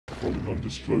from an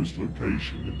undisclosed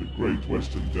location in the Great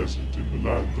Western Desert in the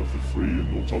land of the free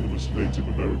and autonomous Native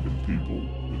American people,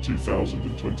 the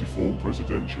 2024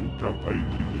 presidential campaign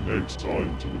leading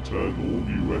time to return all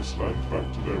US land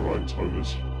back to their rightful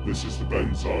owners. This is the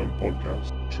Ben Zion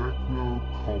Podcast.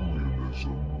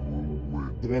 Techno-communism will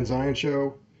win. The Ben Zion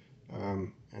Show,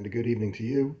 and a good evening to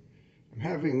you. I'm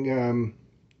having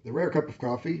the rare cup of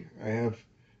coffee. I have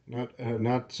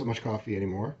not so much coffee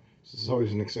anymore. So this is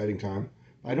always an exciting time.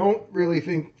 I don't really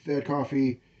think that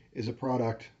coffee is a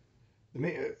product.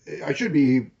 I should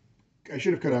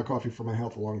have cut out coffee for my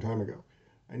health a long time ago.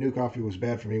 I knew coffee was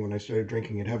bad for me when I started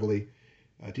drinking it heavily,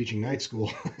 teaching night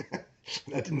school.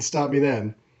 That didn't stop me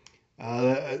then.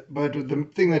 But the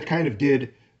thing that kind of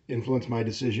did influence my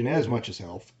decision as much as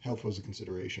health was a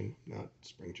consideration, not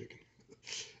spring chicken,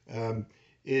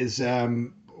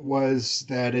 was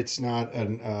that it's not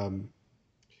an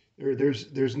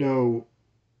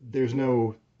there's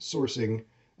no sourcing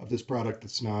of this product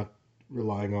that's not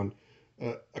relying on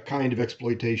a kind of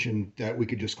exploitation that we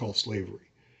could just call slavery.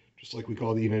 Just like we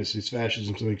call the United States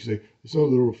fascism, something you say, it's not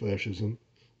literal fascism,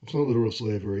 it's not literal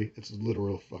slavery, it's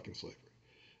literal fucking slavery.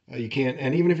 You can't,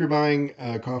 and even if you're buying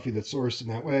coffee that's sourced in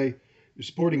that way, you're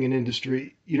supporting an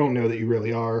industry you don't know that you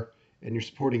really are, and you're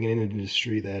supporting an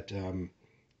industry that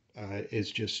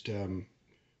is just,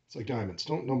 it's like diamonds.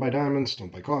 Don't buy diamonds,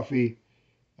 don't buy coffee,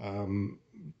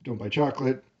 don't buy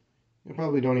chocolate. You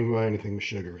probably don't even buy anything with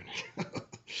sugar in it.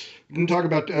 We're going to talk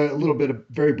about a little bit,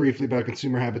 very briefly, about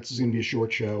consumer habits. This is going to be a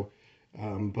short show.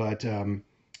 So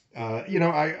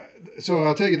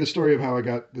I'll tell you the story of how I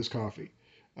got this coffee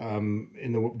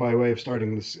by way of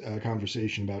starting this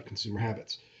conversation about consumer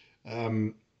habits.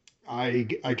 I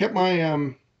kept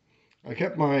my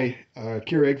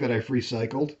Keurig that I free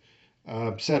cycled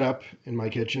set up in my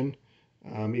kitchen.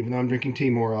 Even though I'm drinking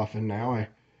tea more often now,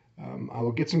 I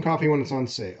will get some coffee when it's on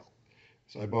sale.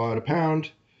 So I bought a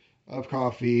pound of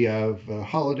coffee of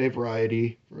holiday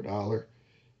variety for $1. It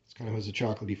kind of has a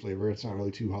chocolatey flavor. It's not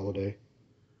really too holiday,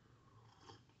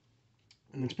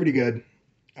 and it's pretty good.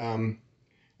 And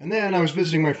then I was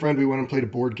visiting my friend. We went and played a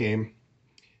board game,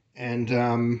 and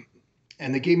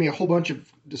they gave me a whole bunch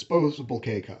of disposable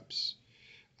K-cups,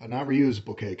 not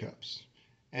reusable K-cups.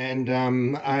 And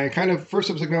I kind of, first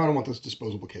I was like, no, I don't want those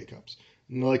disposable K-cups.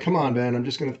 And they're like, come on, Ben,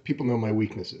 people know my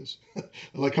weaknesses. They're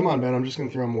like, come on, Ben, I'm just going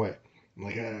to throw them away. I'm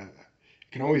like, you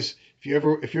can always, if you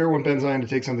ever want Ben Zion to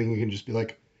take something, you can just be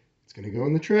like, it's going to go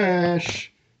in the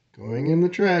trash, going in the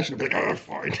trash. And I'll be like, oh,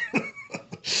 fine.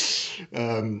 Why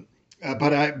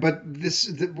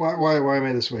am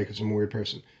I this way? Because I'm a weird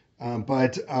person.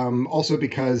 Also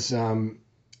because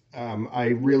I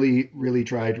really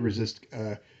try to resist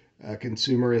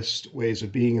consumerist ways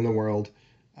of being in the world,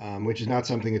 which is not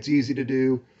something that's easy to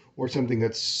do or something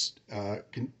that's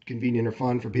convenient or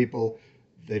fun for people.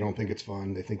 They don't think it's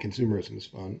fun. They think consumerism is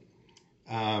fun.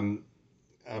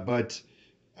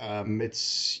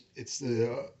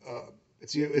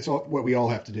 It's what we all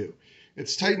have to do.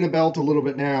 It's tighten the belt a little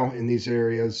bit now in these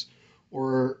areas,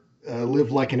 or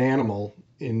live like an animal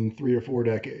in 3 or 4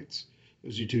 decades.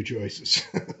 Those are your two choices.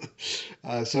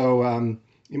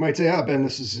 You might say, Ben,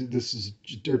 this is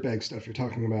dirtbag stuff you're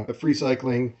talking about. Free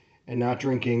cycling and not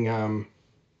drinking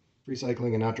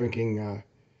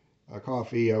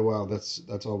coffee. Oh, wow,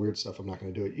 that's all weird stuff. I'm not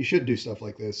going to do it. You should do stuff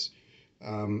like this.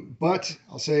 But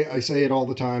I say it all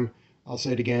the time. I'll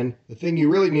say it again. The thing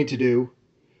you really need to do,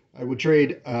 I would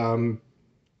trade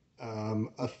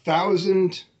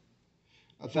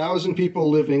 1,000 people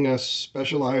living a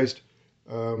specialized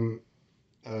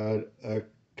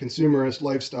consumerist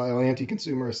lifestyle,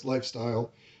 anti-consumerist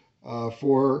lifestyle,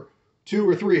 for 2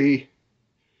 or 3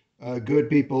 good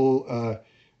people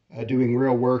doing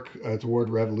real work toward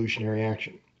revolutionary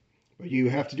action. But you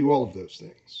have to do all of those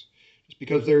things. Just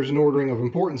because there's an ordering of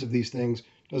importance of these things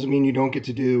doesn't mean you don't get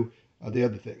to do the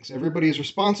other things. Everybody is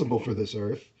responsible for this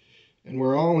earth, and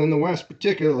we're all in the West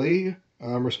particularly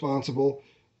responsible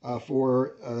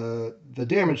for the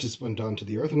damage that's been done to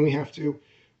the earth, and we have to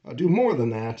do more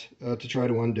than that to try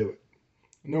to undo it.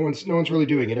 No one's really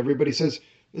doing it. Everybody says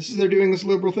they're doing this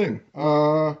liberal thing.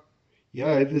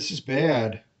 Yeah, this is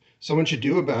bad. Someone should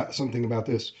do something about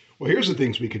this. Well, here's the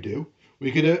things we could do.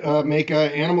 We could make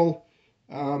animal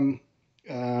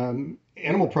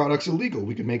products illegal.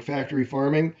 We could make factory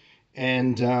farming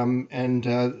and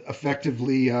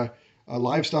effectively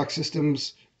livestock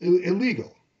systems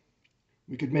illegal.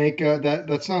 We could make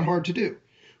that's not hard to do.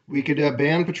 We could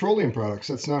ban petroleum products.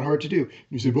 That's not hard to do.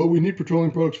 You say, well, we need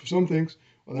petroleum products for some things.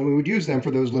 Well, then we would use them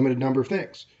for those limited number of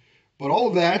things. But all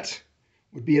of that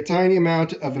would be a tiny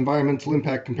amount of environmental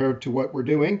impact compared to what we're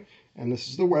doing. And this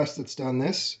is the West that's done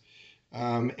this.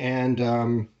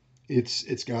 and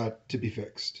it's got to be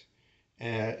fixed.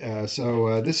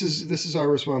 So this is our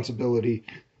responsibility,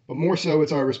 but more so,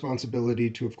 it's our responsibility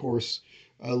to, of course,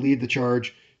 lead the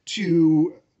charge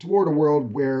toward a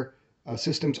world where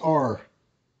systems are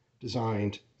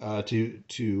designed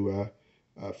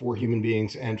for human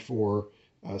beings and for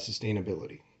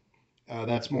sustainability.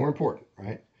 That's more important,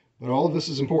 right? But all of this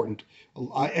is important.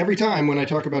 Every time when I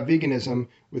talk about veganism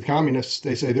with communists,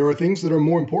 they say there are things that are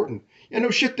more important. Yeah, no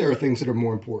shit, there are things that are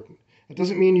more important. That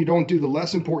doesn't mean you don't do the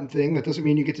less important thing. That doesn't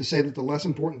mean you get to say that the less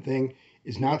important thing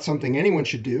is not something anyone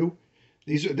should do.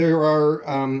 There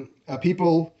are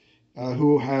people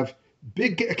who have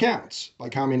big accounts by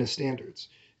communist standards,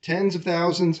 tens of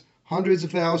thousands, hundreds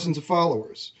of thousands of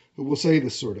followers who will say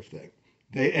this sort of thing.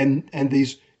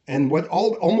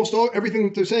 Almost everything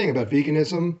that they're saying about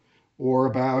veganism or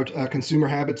about consumer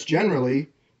habits generally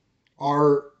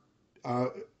are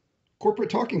corporate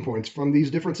talking points from these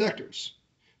different sectors.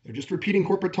 They're just repeating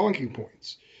corporate talking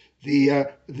points.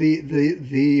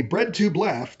 The bread tube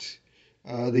left,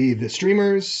 the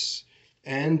streamers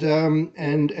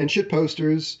and shit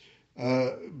posters,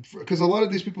 because a lot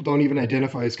of these people don't even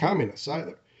identify as communists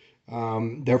either.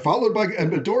 They're followed by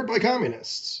and adored by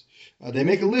communists. They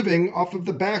make a living off of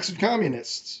the backs of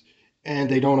communists, and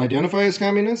they don't identify as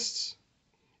communists,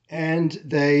 and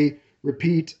they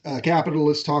repeat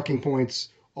capitalist talking points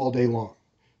all day long.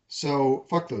 So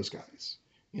fuck those guys,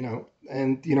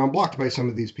 And I'm blocked by some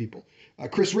of these people.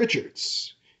 Chris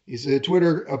Richards, he's a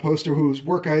Twitter poster whose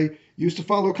work I used to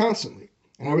follow constantly,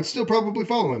 and I would still probably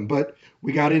follow him, but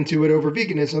we got into it over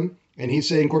veganism, and he's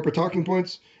saying corporate talking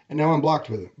points, and now I'm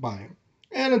blocked by him.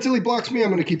 And until he blocks me, I'm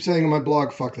going to keep saying on my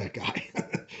blog, fuck that guy.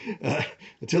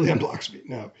 Until he unblocks me.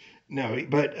 No.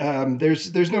 But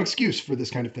there's no excuse for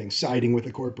this kind of thing, siding with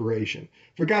a corporation.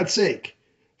 For God's sake,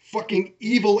 fucking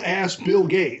evil-ass Bill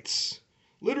Gates,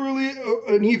 literally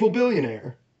an evil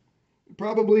billionaire,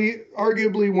 probably,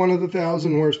 arguably one of the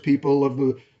 1,000 worst people of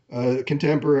the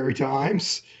contemporary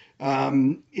times,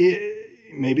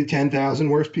 maybe 10,000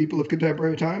 worst people of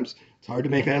contemporary times. It's hard to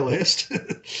make that list.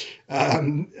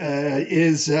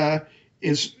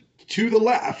 Is to the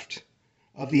left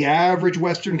of the average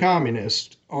Western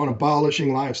communist on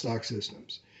abolishing livestock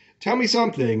systems. Tell me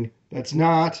something that's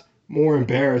not more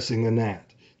embarrassing than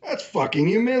that. That's fucking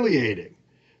humiliating.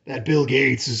 That Bill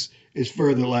Gates is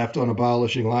further left on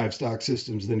abolishing livestock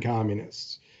systems than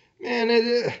communists. Man,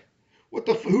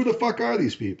 who the fuck are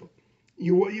these people?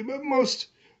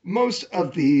 Most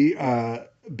of the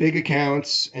big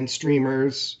accounts and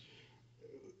streamers,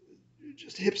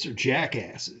 just hipster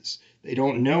jackasses. They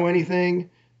don't know anything.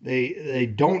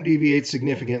 They don't deviate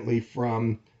significantly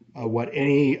from what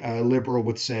any liberal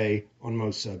would say on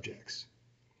most subjects.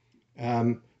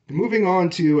 Moving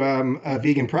on to a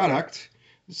vegan product.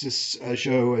 This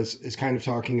show is kind of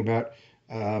talking about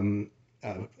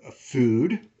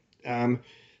food.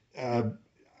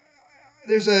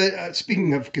 There's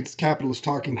speaking of capitalist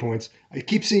talking points, I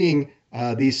keep seeing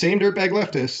these same dirtbag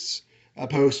leftists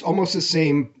post almost the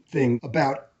same thing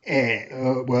about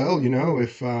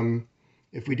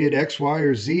if we did X, Y,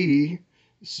 or Z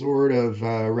sort of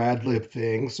rad lib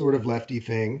thing, sort of lefty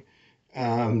thing,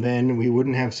 then we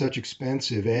wouldn't have such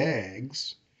expensive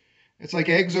eggs. It's like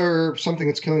eggs are something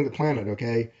that's killing the planet,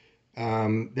 okay?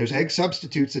 There's egg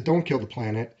substitutes that don't kill the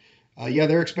planet. Yeah,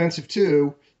 they're expensive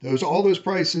too. All those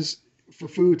prices for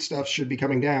food stuff should be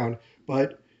coming down,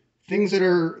 but things that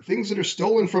are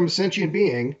stolen from a sentient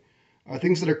being,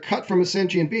 things that are cut from a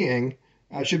sentient being,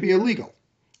 should be illegal,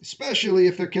 especially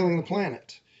if they're killing the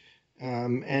planet.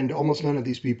 And almost none of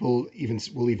these people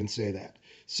will even say that.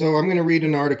 So I'm going to read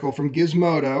an article from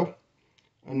Gizmodo,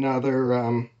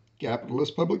 another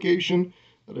capitalist publication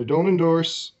that I don't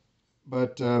endorse,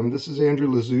 but this is Andrew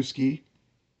Lazuski.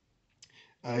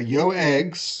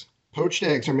 Poached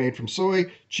eggs are made from soy,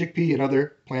 chickpea, and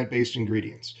other plant-based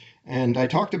ingredients. And I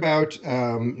talked about,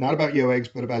 not about Yo Eggs,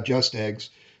 but about Just Eggs,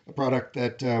 a product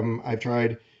that I've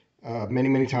tried many,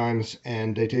 many times,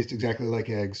 and they taste exactly like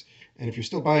eggs. And if you're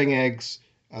still buying eggs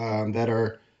and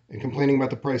complaining about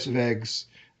the price of eggs,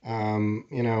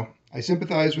 I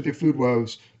sympathize with your food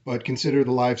woes, but consider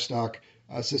the livestock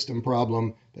system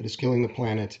problem that is killing the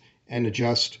planet and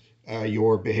adjust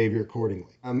your behavior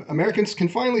accordingly. Americans can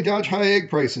finally dodge high egg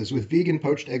prices with vegan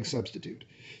poached egg substitute.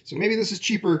 So maybe this is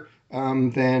cheaper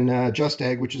than Just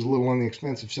Egg, which is a little on the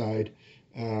expensive side.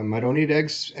 I don't eat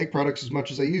egg products as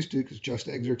much as I used to because Just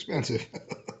Eggs are expensive.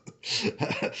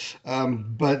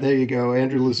 But there you go.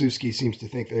 Andrew Lazuski seems to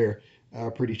think they're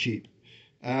pretty cheap.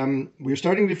 We're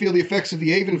starting to feel the effects of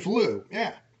the avian flu.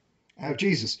 Yeah.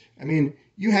 Jesus. I mean,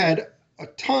 you had a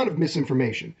ton of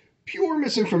misinformation pure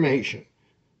misinformation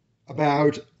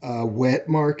about a wet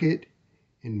market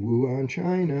in Wuhan,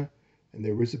 China, and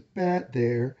there was a bat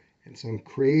there, and some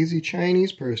crazy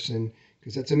Chinese person,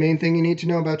 because that's the main thing you need to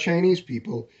know about Chinese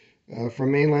people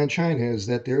from mainland China, is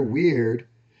that they're weird.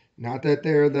 Not that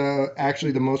they're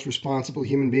actually the most responsible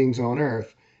human beings on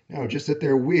earth. No, just that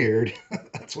they're weird.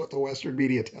 That's what the Western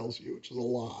media tells you, which is a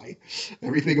lie.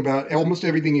 Almost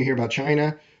everything you hear about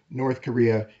China, North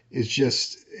Korea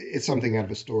it's something out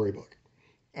of a storybook.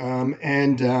 So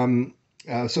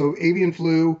avian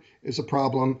flu is a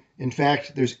problem. In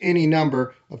fact, there's any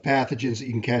number of pathogens that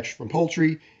you can catch from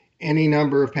poultry, any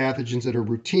number of pathogens that are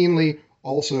routinely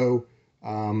also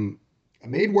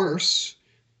made worse.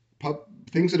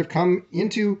 Things that have come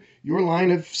into your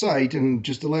line of sight in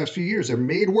just the last few years are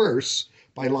made worse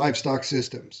by livestock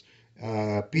systems.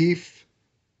 Beef,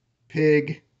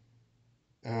 pig,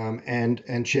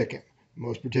 and chicken,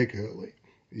 most particularly.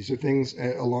 These are things,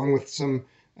 along with some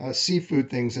seafood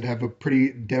things that have a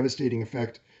pretty devastating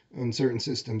effect on certain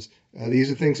systems.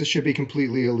 These are things that should be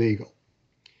completely illegal.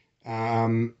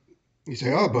 You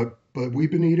say, oh, but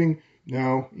we've been eating.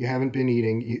 No, you haven't been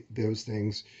eating those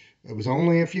things. It was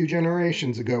only a few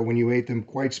generations ago when you ate them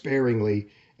quite sparingly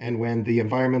and when the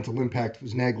environmental impact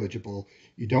was negligible.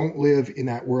 You don't live in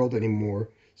that world anymore,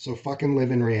 so fucking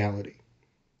live in reality.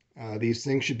 These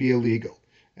things should be illegal.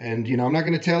 And, I'm not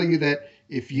going to tell you that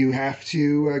if you have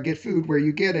to get food where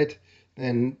you get it,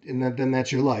 then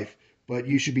that's your life. But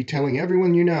you should be telling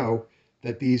everyone you know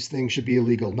that these things should be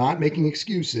illegal, not making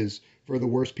excuses for the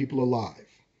worst people alive,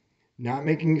 not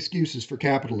making excuses for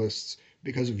capitalists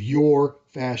because of your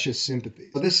fascist sympathy.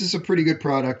 This is a pretty good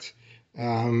product,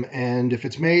 and if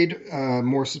it's made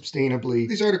more sustainably,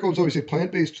 these articles always say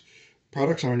plant-based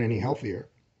products aren't any healthier.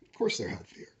 Of course they're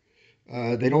healthier.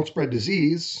 They don't spread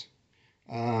disease.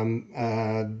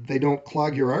 They don't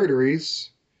clog your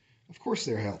arteries. Of course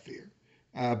they're healthier.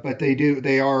 But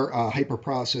they are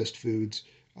hyper-processed foods,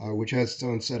 which has its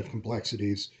own set of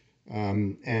complexities.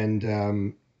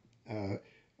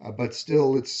 But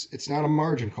still, it's not a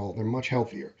margin call. They're much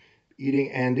healthier.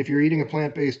 And if you're eating a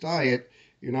plant-based diet,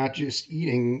 you're not just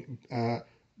eating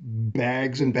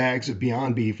bags and bags of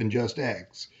Beyond Beef and just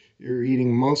eggs. You're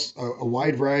eating a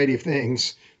wide variety of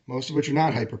things, most of which are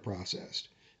not hyper-processed.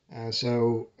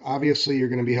 So obviously, you're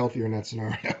going to be healthier in that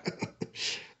scenario.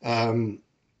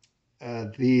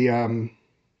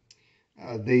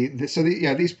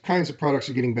 These kinds of products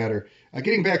are getting better.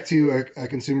 Getting back to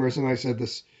consumerism, I said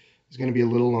this is going to be a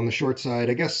little on the short side.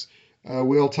 I guess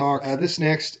we'll talk. This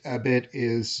next bit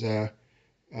is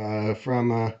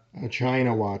from a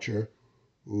China watcher.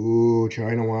 Ooh,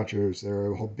 China watchers.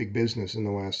 They're a whole big business in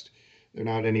the West. They're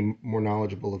not any more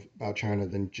knowledgeable about China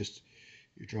than just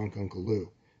your drunk Uncle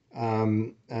Lou.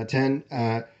 10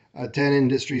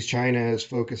 industries China is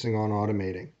focusing on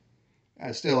automating.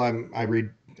 I'll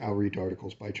read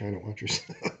articles by China watchers.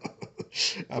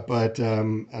 But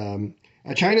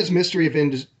China's Ministry of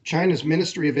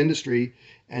Industry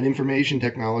and Information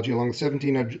Technology, along with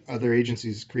 17 other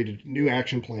agencies, created a new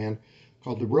action plan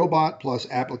called the Robot Plus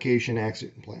Application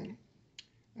Action Plan.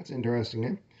 That's an interesting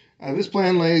name. This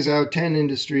plan lays out 10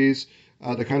 industries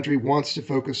the country wants to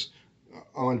focus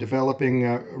on developing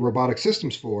robotic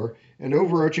systems for, and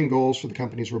overarching goals for the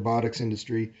company's robotics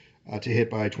industry to hit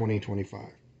by 2025.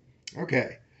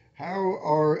 Okay,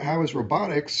 how is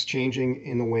robotics changing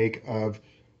in the wake of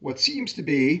what seems to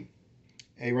be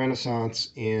a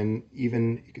renaissance in,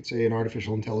 even you could say, an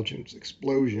artificial intelligence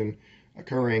explosion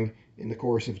occurring in the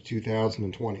course of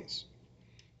 2020s?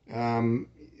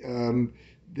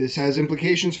 This has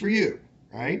implications for you,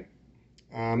 right?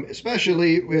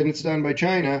 Especially when it's done by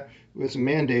China, who has a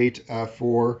mandate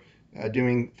for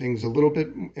doing things a little bit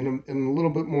in a little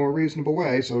bit more reasonable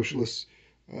way. Socialists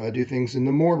do things in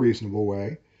the more reasonable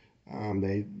way.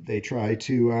 They try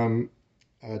to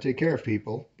take care of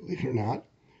people, believe it or not.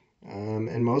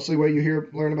 And mostly what you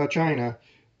learn about China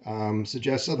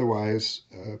suggests otherwise,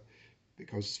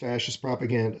 because it's fascist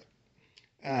propaganda.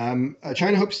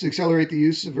 China hopes to accelerate the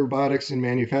use of robotics in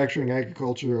manufacturing,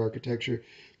 agriculture, architecture,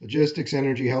 logistics,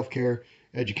 energy, healthcare,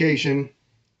 education,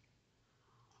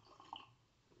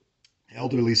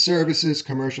 elderly services,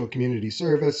 commercial community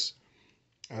service,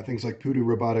 things like Pudu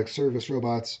robotic service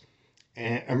robots,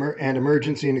 and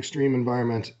emergency and extreme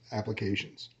environment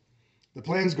applications. The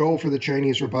plan's goal for the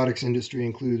Chinese robotics industry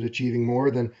included achieving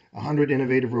more than 100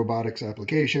 innovative robotics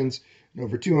applications and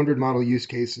over 200 model use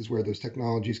cases where those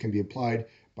technologies can be applied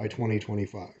by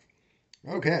 2025.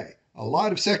 Okay, a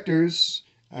lot of sectors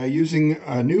using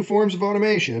new forms of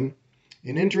automation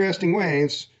in interesting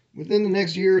ways within the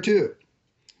next year or two.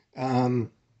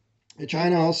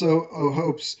 China also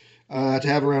hopes to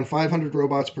have around 500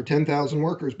 robots per 10,000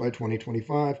 workers by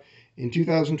 2025. In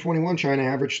 2021, China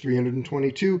averaged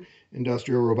 322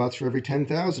 industrial robots for every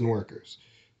 10,000 workers.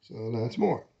 So that's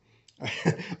more.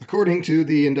 According to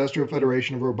the Industrial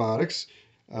Federation of Robotics,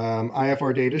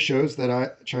 IFR data shows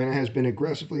that China has been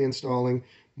aggressively installing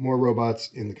more robots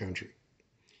in the country.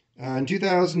 In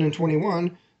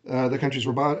 2021, the country's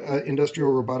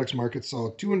industrial robotics market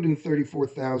saw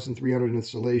 234,300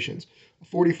 installations, a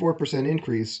 44%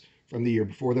 increase from the year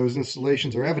before. Those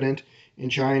installations are evident in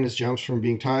China's jumps from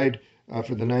being tied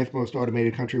for the 9th most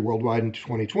automated country worldwide in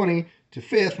 2020 to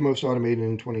 5th most automated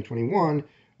in 2021,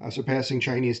 surpassing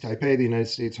Chinese Taipei, the United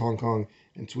States, Hong Kong,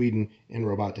 and Sweden in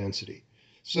robot density.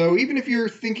 So even if you're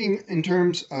thinking in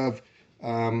terms of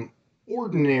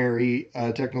ordinary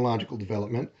technological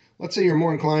development, let's say you're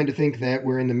more inclined to think that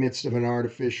we're in the midst of an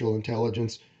artificial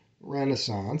intelligence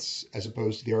renaissance, as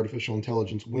opposed to the artificial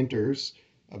intelligence winters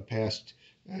of past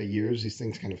years. These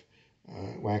things kind of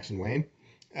wax and wane.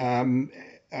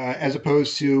 As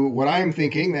opposed to what I'm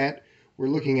thinking, that we're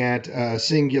looking at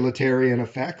singularitarian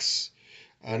effects,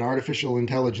 an artificial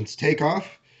intelligence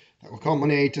takeoff that will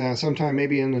culminate sometime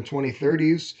maybe in the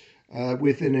 2030s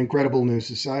with an incredible new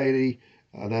society.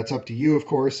 That's up to you, of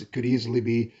course. It could easily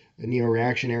be a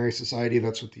neo-reactionary society.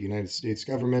 That's what the United States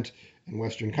government and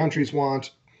Western countries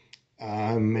want.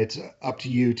 It's up to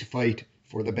you to fight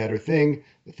for the better thing,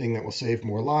 the thing that will save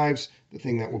more lives, the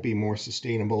thing that will be more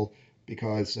sustainable,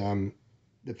 because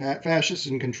the fascists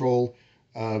in control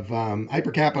of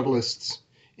hyper-capitalists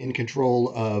in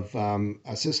control of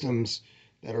systems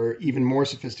that are even more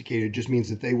sophisticated just means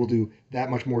that they will do that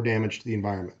much more damage to the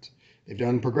environment. They've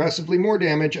done progressively more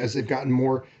damage as they've gotten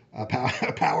more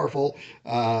powerful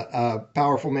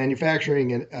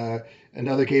manufacturing and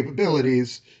other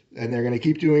capabilities, and they're going to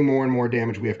keep doing more and more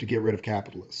damage. We have to get rid of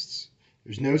capitalists.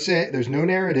 There's no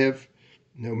narrative,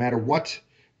 no matter what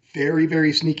very,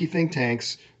 very sneaky think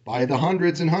tanks by the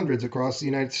hundreds and hundreds across the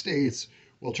United States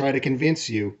will try to convince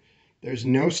you. There's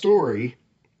no story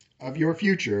of your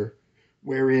future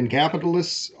wherein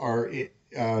capitalists are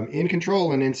in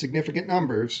control and in significant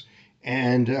numbers,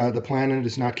 and the planet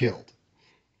is not killed.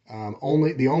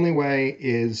 The only way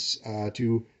is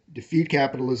to defeat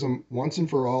capitalism once and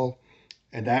for all,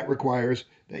 and that requires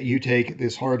that you take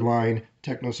this hardline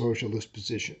techno-socialist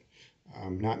position,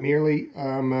 not merely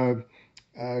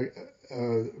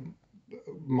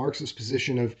Marxist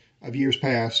position of years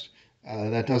past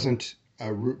that doesn't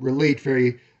relate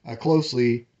very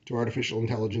closely to artificial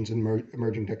intelligence and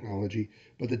emerging technology,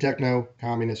 but the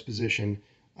techno-communist position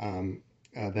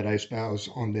that I espouse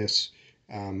on this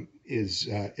is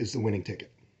the winning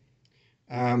ticket.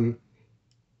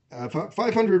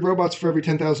 500 robots for every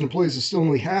 10,000 employees is still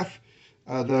only half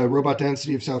the robot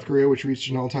density of South Korea, which reached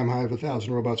an all-time high of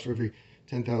 1,000 robots for every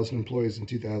 10,000 employees in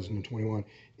 2021.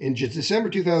 In December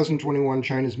 2021,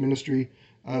 China's Ministry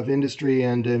of Industry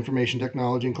and Information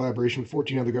Technology, in collaboration with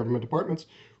 14 other government departments,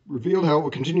 revealed how it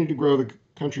will continue to grow the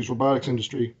country's robotics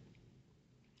industry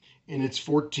in its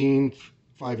 14th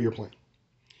five-year plan.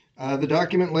 The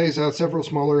document lays out several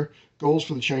smaller goals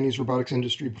for the Chinese robotics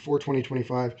industry before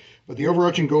 2025, but the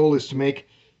overarching goal is to make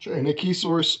China a key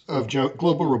source of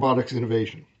global robotics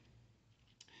innovation.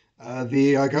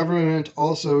 The government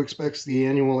also expects the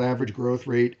annual average growth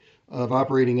rate of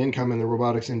operating income in the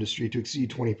robotics industry to exceed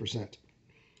 20%.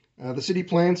 The city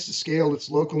plans to scale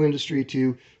its local industry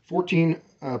to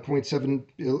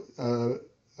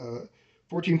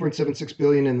 14.76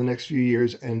 billion in the next few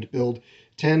years and build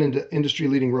 10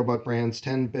 industry-leading robot brands,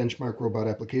 10 benchmark robot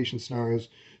application scenarios,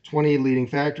 20 leading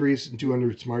factories, and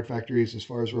 200 smart factories. As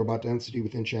far as robot density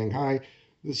within Shanghai,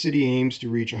 the city aims to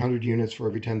reach 100 units for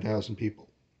every 10,000 people.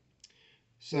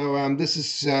 So this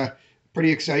is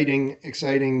pretty exciting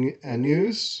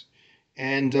news.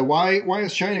 And why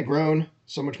has China grown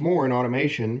so much more in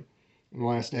automation in the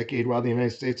last decade while the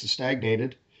United States has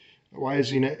stagnated? Why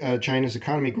has China's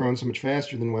economy grown so much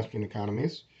faster than Western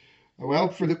economies? Well,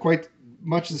 for quite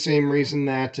much the same reason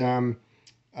that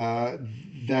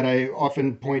that I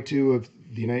often point to of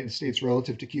the United States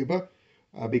relative to Cuba,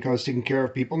 because taking care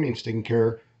of people means taking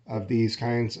care of these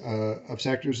kinds of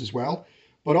sectors as well,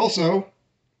 but also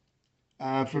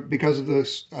because of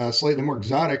this slightly more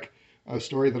exotic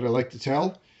story that I like to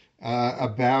tell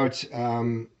about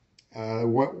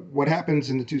what happens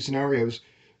in the two scenarios,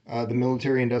 the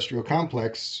military-industrial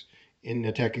complex in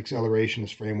the tech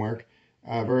accelerationist framework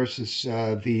versus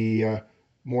the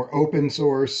more open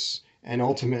source and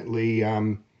ultimately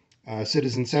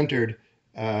citizen-centered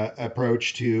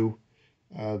approach to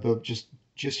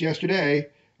just yesterday.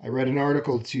 I read an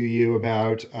article to you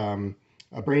about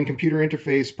a brain-computer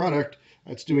interface product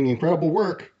that's doing incredible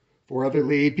work for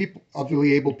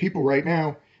otherly abled people right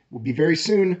now will be very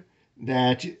soon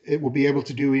that it will be able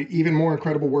to do even more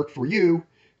incredible work for you,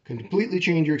 completely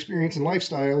change your experience and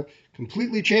lifestyle,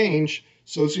 completely change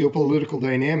socio-political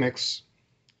dynamics.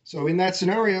 So in that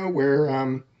scenario where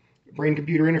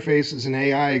brain-computer interfaces and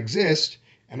AI exist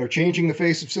and are changing the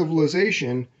face of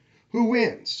civilization, who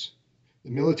wins?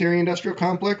 The military-industrial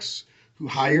complex, who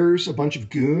hires a bunch of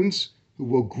goons who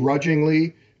will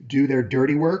grudgingly do their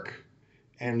dirty work,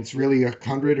 and it's really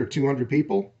 100 or 200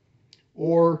 people,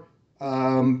 or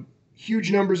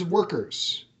huge numbers of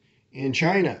workers in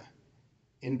China,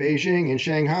 in Beijing, in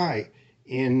Shanghai,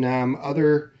 in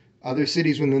other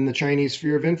cities within the Chinese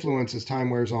sphere of influence as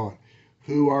time wears on,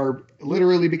 who are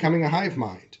literally becoming a hive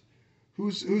mind.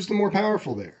 Who's the more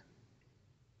powerful there?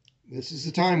 This is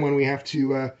the time when we have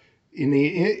to, at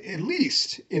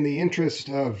least in the interest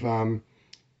of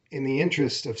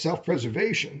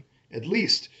self-preservation, at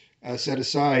least set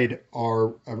aside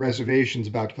our reservations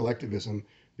about collectivism,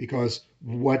 because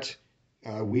what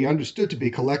we understood to be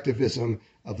collectivism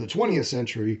of the 20th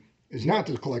century is not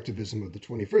the collectivism of the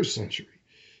 21st century.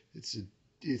 It's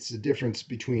a difference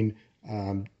between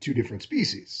two different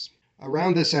species. I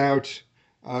round this out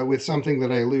with something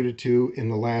that I alluded to in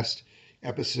the last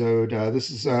episode.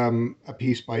 This is a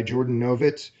piece by Jordan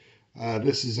Novitt.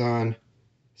 This is on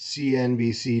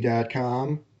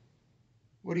CNBC.com.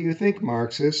 What do you think,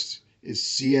 Marxists? Is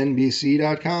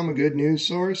CNBC.com a good news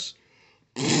source?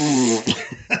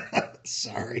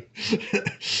 Sorry.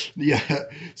 Yeah,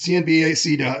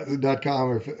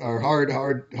 CNBC.com are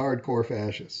hardcore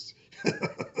fascists.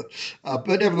 But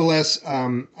nevertheless,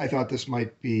 I thought this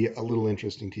might be a little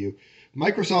interesting to you.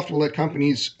 Microsoft will let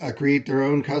companies create their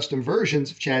own custom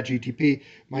versions of ChatGPT.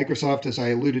 Microsoft, as I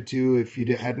alluded to, if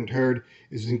you hadn't heard,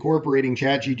 is incorporating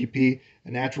ChatGPT,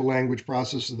 a natural language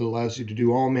processor that allows you to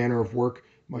do all manner of work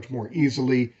much more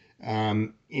easily,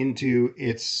 into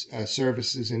its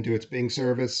services, into its Bing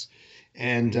service.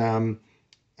 And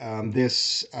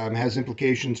this has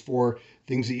implications for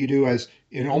things that you do as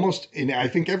in I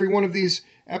think every one of these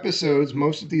episodes,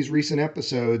 most of these recent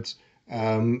episodes,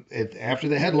 after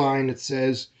the headline, it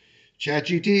says,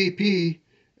 ChatGPT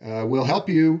will help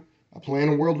you plan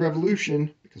a world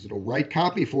revolution, because it'll write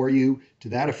copy for you to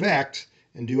that effect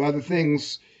and do other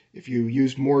things. If you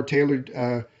use more tailored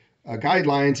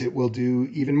guidelines, it will do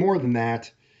even more than that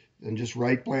than just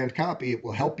write bland copy. It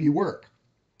will help you work.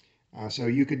 So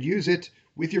you could use it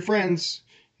with your friends.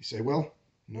 You say, well,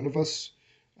 none of us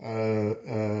are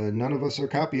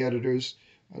copy editors.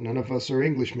 None of us are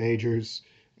English majors.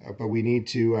 But we need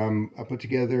to put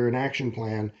together an action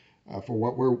plan for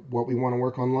what we want to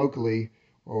work on locally,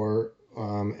 or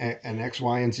an X,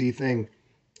 Y, and Z thing.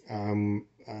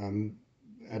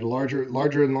 At larger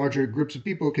and larger groups of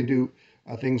people can do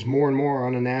things more and more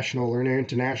on a national or an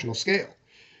international scale,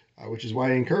 which is why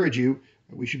I encourage you.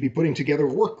 We should be putting together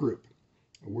a work group,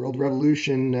 a World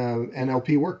Revolution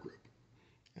NLP work group,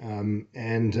 and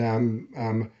I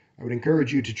would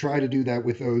encourage you to try to do that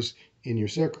with those in your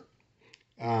circle.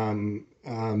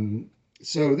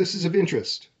 So this is of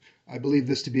interest. I believe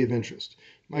this to be of interest.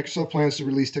 Microsoft plans to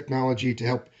release technology to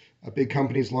help big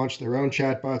companies launch their own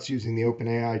chatbots using the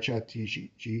OpenAI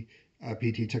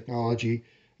ChatGPT technology.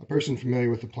 A person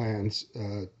familiar with the plans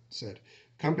said,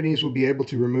 companies will be able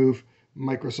to remove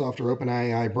Microsoft or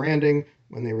OpenAI branding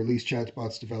when they release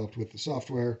chatbots developed with the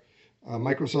software.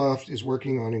 Microsoft is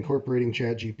working on incorporating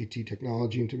ChatGPT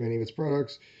technology into many of its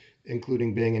products,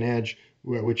 including Bing and Edge,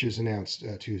 which is announced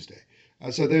Tuesday.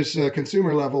 So there's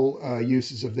consumer level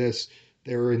uses of this.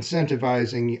 They're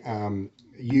incentivizing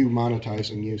you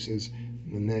monetizing uses,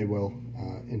 and they will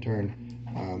in turn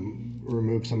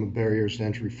remove some of the barriers to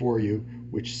entry for you,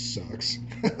 which sucks.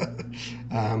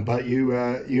 But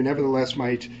you nevertheless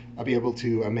might be able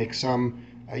to make some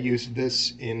use of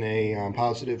this in a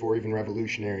positive or even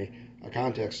revolutionary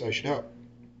context, I should hope.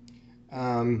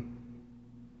 I'm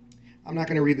not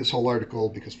going to read this whole article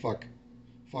because fuck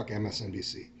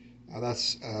MSNBC.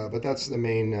 But that's the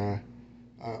main.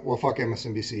 Well, fuck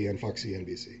MSNBC and fuck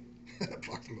CNBC.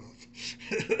 Fuck them both.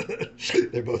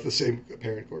 They're both the same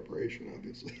parent corporation,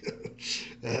 obviously.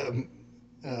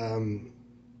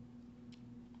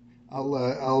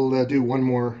 I'll do one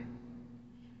more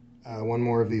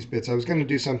of these bits. I was going to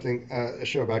do a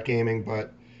show about gaming,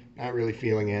 but not really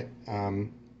feeling it.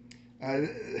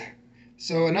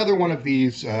 So another one of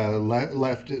these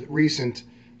recent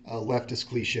leftist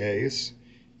cliches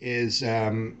is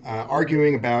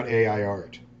arguing about AI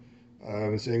art,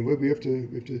 saying, well, we have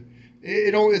to.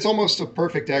 It's almost a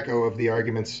perfect echo of the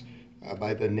arguments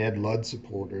by the Ned Ludd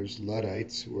supporters,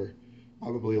 Luddites, who are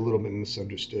probably a little bit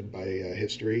misunderstood by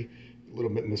history, a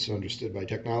little bit misunderstood by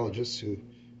technologists who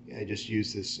just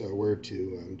use this word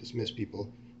to dismiss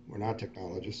people who are not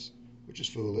technologists, which is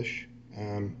foolish.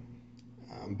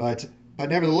 But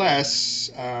nevertheless,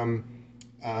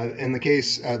 in the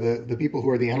case, the people who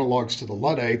are the analogs to the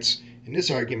Luddites in this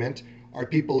argument are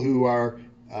people who are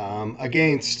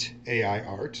against AI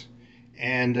art,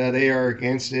 and they are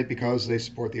against it because they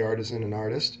support the artisan and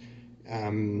artist,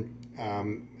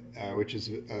 which is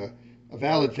a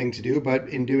valid thing to do. But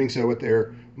in doing so, what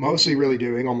they're mostly really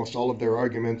doing, almost all of their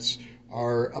arguments,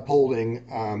 are upholding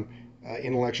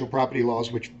intellectual property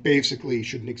laws, which basically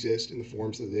shouldn't exist in the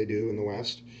forms that they do in the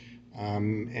West.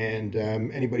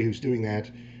 Anybody who's doing that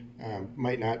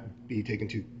might not be taken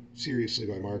too seriously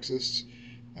by Marxists.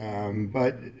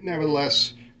 But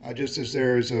nevertheless, just as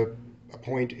there's a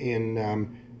point in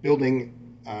building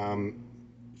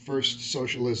first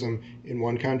socialism in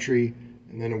one country,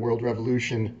 and then a world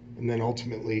revolution, and then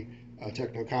ultimately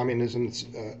techno-communism that's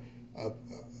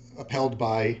upheld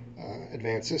by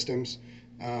advanced systems,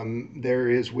 there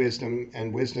is wisdom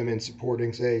in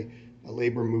supporting, say,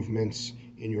 labor movements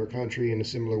in your country in a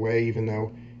similar way, even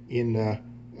though in a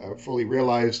fully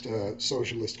realized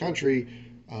socialist country,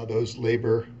 those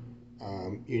labor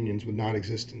unions would not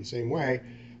exist in the same way.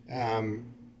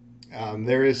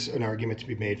 There is an argument to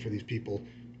be made for these people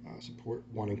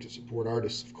wanting to support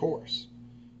artists, of course,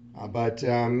 but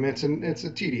it's a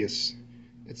tedious.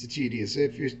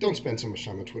 If you don't spend so much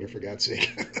time on Twitter, for God's sake.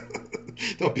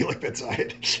 Don't be like that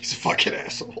side. He's a fucking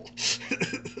asshole.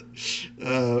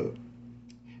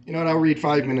 You know what? I'll read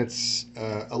 5 minutes,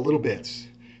 a little bit.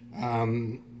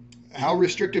 How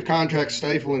restrictive contracts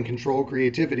stifle and control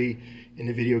creativity in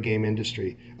the video game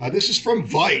industry. This is from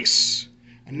Vice,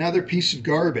 another piece of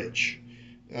garbage.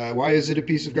 Why is it a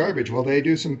piece of garbage? Well, they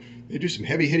do some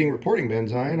heavy-hitting reporting,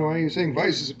 Benzion. Why are you saying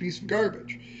Vice is a piece of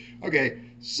garbage? Okay,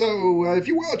 so if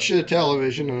you watch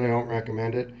television, and I don't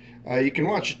recommend it, you can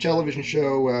watch a television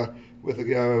show with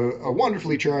a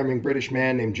wonderfully charming British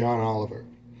man named John Oliver.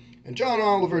 And John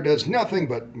Oliver does nothing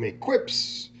but make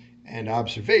quips and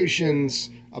observations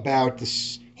about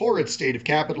this horrid state of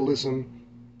capitalism.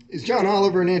 Is John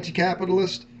Oliver an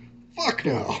anti-capitalist? Fuck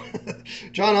no.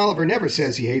 John Oliver never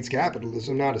says he hates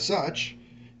capitalism, not as such.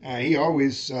 He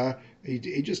always,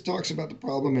 he just talks about the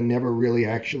problem and never really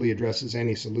actually addresses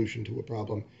any solution to a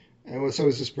problem. And so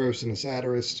is this person a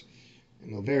satirist,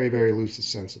 in the very, very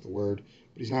loosest sense of the word.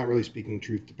 But he's not really speaking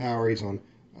truth to power. He's on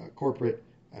corporate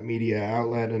media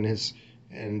outlet, and he's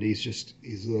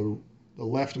the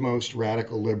leftmost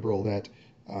radical liberal that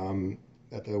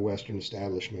the Western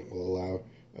establishment will allow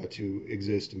to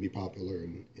exist and be popular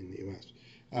in the U.S.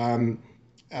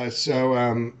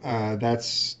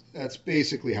 That's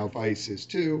basically how Vice is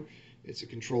too. It's a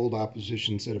controlled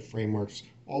opposition set of frameworks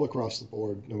all across the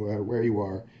board, no matter where you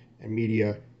are, and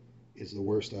media is the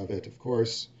worst of it, of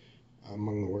course,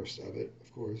 among the worst of it,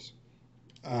 of course.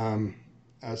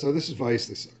 So this is Vice.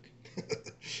 They suck.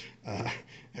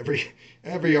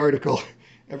 Every article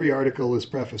is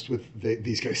prefaced with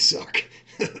these guys suck.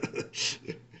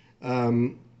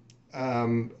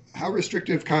 How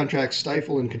restrictive contracts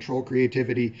stifle and control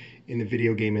creativity in the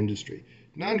video game industry.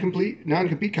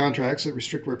 Non-compete contracts that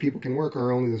restrict where people can work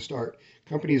are only the start.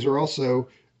 Companies are also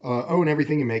own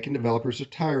everything you make, and developers are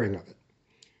tiring of it.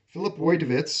 Philip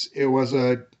Wojtowicz was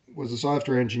a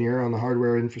software engineer on the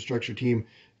hardware infrastructure team,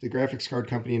 the graphics card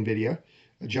company NVIDIA,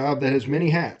 a job that has many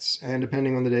hats, and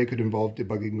depending on the day could involve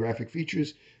debugging graphic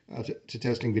features to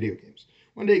testing video games.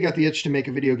 One day he got the itch to make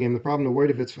a video game. The problem to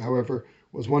Wojtowicz, however,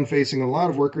 was one facing a lot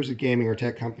of workers at gaming or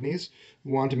tech companies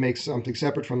who want to make something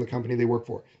separate from the company they work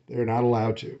for. They're not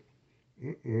allowed to.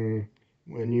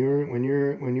 When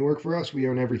you work for us, we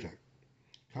own everything.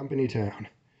 Company town.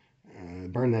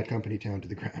 Burn that company town to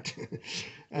the ground.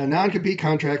 Non-compete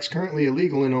contracts, currently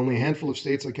illegal in only a handful of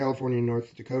states like California and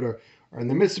North Dakota, are in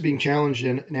the midst of being challenged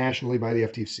nationally by the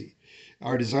FTC,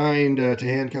 are designed to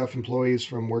handcuff employees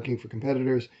from working for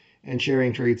competitors and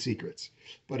sharing trade secrets.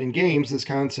 But in games, this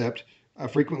concept,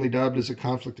 frequently dubbed as a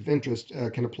conflict of interest,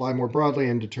 can apply more broadly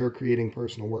and deter creating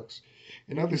personal works.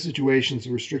 In other situations,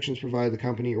 the restrictions provide the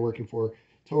company you're working for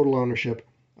total ownership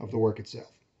of the work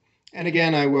itself. And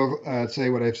again, I will say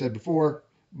what I've said before,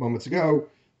 moments ago,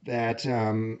 that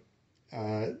in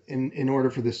order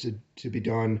for this to be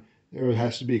done, there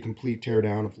has to be a complete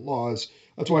teardown of the laws.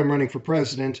 That's why I'm running for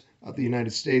president of the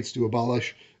United States, to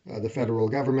abolish the federal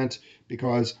government,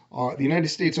 because the United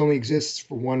States only exists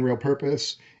for one real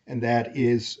purpose, and that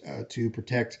is to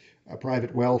protect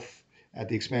private wealth at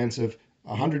the expense of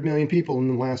 100 million people in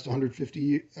the last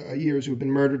 150 years who have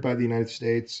been murdered by the United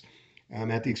States,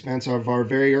 at the expense of our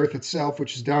very earth itself,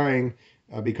 which is dying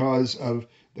because of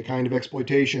the kind of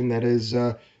exploitation that is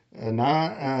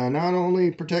not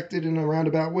only protected in a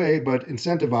roundabout way, but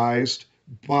incentivized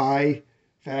by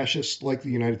fascists like the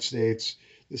United States.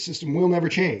 The system will never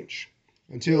change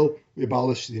until we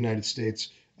abolish the United States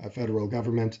federal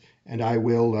government, and I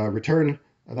will return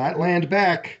that land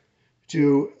back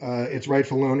to its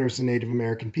rightful owners, the Native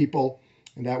American people,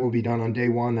 and that will be done on day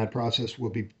one. That process will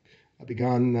be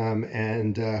begun,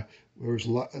 and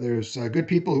there's good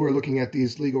people who are looking at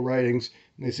these legal writings,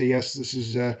 and they say, yes, this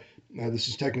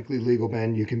is technically legal,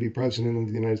 Ben. You can be president of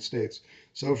the United States.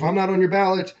 So if I'm not on your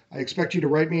ballot, I expect you to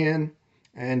write me in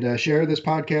and share this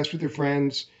podcast with your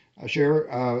friends. Share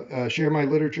my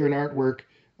literature and artwork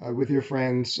with your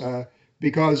friends,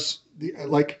 because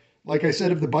like I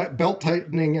said of the belt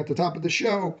tightening at the top of the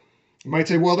show, you might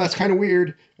say, well, that's kind of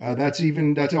weird.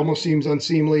 That almost seems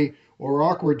unseemly or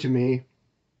awkward to me.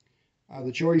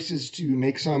 The choice is to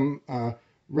make some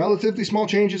relatively small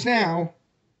changes now,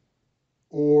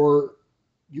 or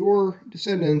your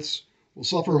descendants will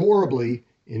suffer horribly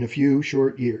in a few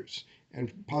short years,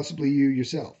 and possibly you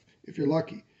yourself, if you're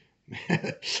lucky.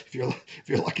 if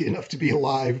you're lucky enough to be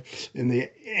alive in the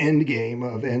end game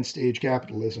of end stage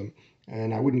capitalism,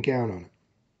 and I wouldn't count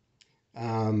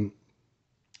on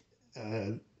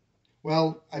it.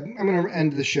 Well, I'm going to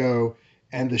end the show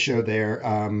there.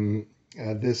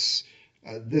 This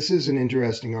is an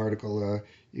interesting article.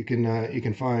 You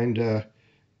can find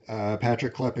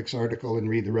Patrick Klepek's article and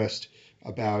read the rest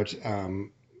about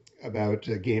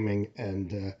gaming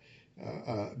and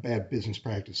bad business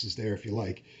practices there if you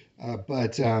like.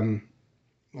 But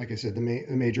like I said, the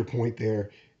major point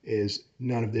there is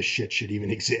none of this shit should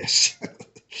even exist.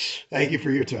 Thank you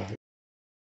for your time.